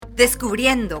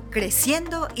descubriendo,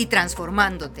 creciendo y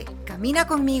transformándote. Camina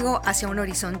conmigo hacia un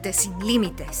horizonte sin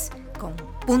límites, con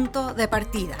Punto de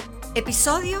Partida.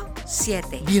 Episodio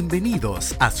 7.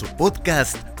 Bienvenidos a su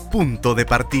podcast Punto de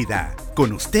Partida.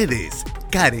 Con ustedes,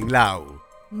 Karen Lau.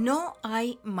 No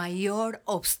hay mayor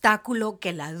obstáculo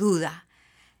que la duda.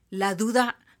 La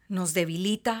duda nos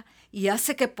debilita y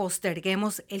hace que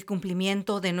posterguemos el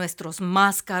cumplimiento de nuestros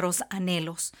más caros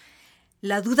anhelos.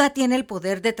 La duda tiene el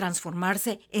poder de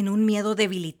transformarse en un miedo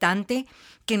debilitante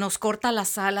que nos corta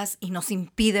las alas y nos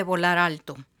impide volar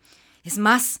alto. Es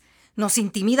más, nos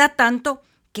intimida tanto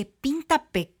que pinta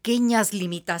pequeñas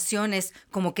limitaciones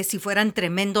como que si fueran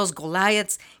tremendos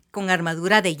Goliaths con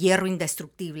armadura de hierro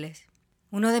indestructibles.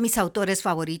 Uno de mis autores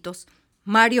favoritos,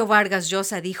 Mario Vargas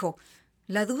Llosa, dijo: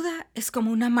 «La duda es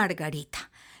como una margarita,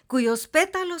 cuyos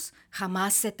pétalos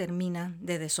jamás se terminan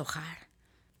de deshojar».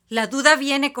 La duda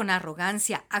viene con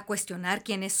arrogancia a cuestionar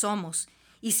quiénes somos,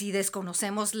 y si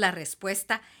desconocemos la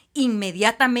respuesta,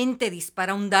 inmediatamente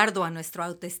dispara un dardo a nuestra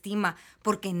autoestima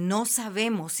porque no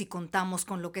sabemos si contamos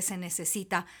con lo que se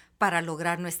necesita para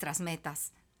lograr nuestras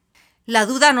metas. La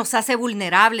duda nos hace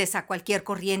vulnerables a cualquier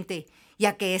corriente y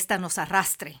a que ésta nos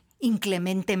arrastre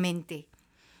inclementemente.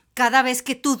 Cada vez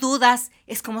que tú dudas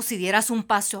es como si dieras un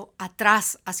paso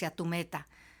atrás hacia tu meta.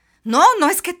 No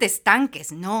es que te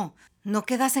estanques, no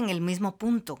quedas en el mismo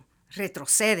punto,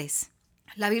 retrocedes.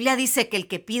 La Biblia dice que el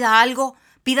que pida algo,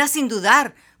 pida sin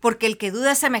dudar, porque el que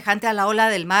duda es semejante a la ola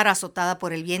del mar azotada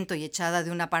por el viento y echada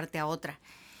de una parte a otra.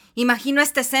 Imagino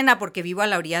esta escena porque vivo a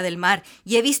la orilla del mar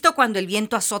y he visto cuando el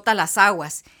viento azota las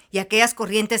aguas y aquellas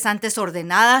corrientes antes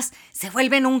ordenadas se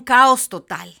vuelven un caos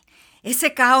total.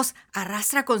 Ese caos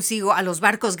arrastra consigo a los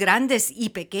barcos grandes y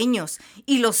pequeños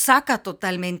y los saca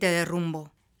totalmente de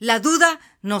rumbo. La duda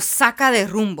nos saca de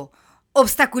rumbo,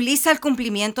 obstaculiza el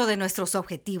cumplimiento de nuestros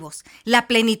objetivos, la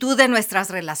plenitud de nuestras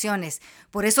relaciones.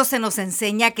 Por eso se nos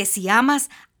enseña que si amas,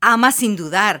 ama sin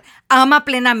dudar, ama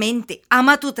plenamente,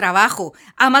 ama tu trabajo,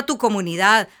 ama tu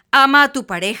comunidad, ama a tu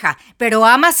pareja, pero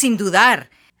ama sin dudar.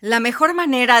 La mejor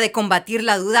manera de combatir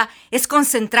la duda es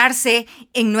concentrarse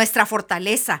en nuestra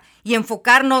fortaleza y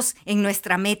enfocarnos en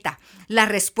nuestra meta. La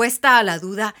respuesta a la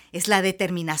duda es la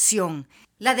determinación.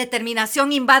 La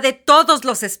determinación invade todos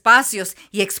los espacios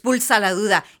y expulsa la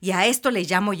duda, y a esto le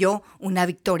llamo yo una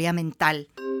victoria mental.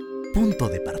 Punto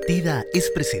de Partida es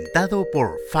presentado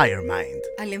por Firemind.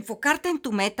 Al enfocarte en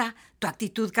tu meta, tu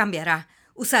actitud cambiará.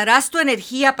 Usarás tu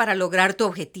energía para lograr tu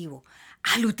objetivo.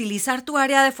 Al utilizar tu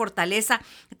área de fortaleza,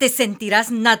 te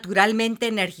sentirás naturalmente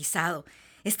energizado.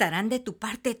 Estarán de tu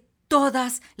parte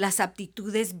todas las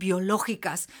aptitudes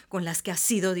biológicas con las que has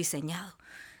sido diseñado.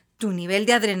 Tu nivel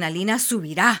de adrenalina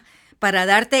subirá para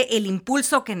darte el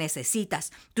impulso que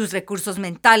necesitas. Tus recursos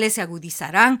mentales se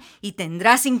agudizarán y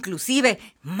tendrás inclusive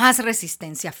más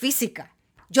resistencia física.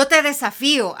 Yo te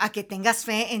desafío a que tengas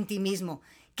fe en ti mismo,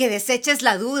 que deseches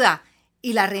la duda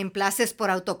y la reemplaces por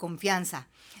autoconfianza.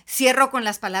 Cierro con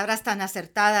las palabras tan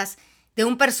acertadas de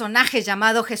un personaje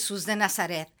llamado Jesús de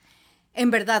Nazaret.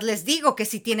 En verdad les digo que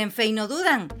si tienen fe y no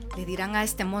dudan, le dirán a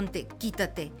este monte: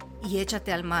 quítate y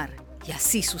échate al mar. Y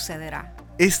así sucederá.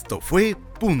 Esto fue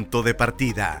Punto de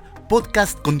Partida,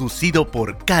 podcast conducido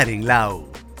por Karen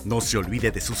Lau. No se olvide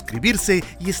de suscribirse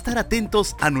y estar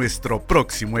atentos a nuestro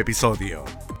próximo episodio.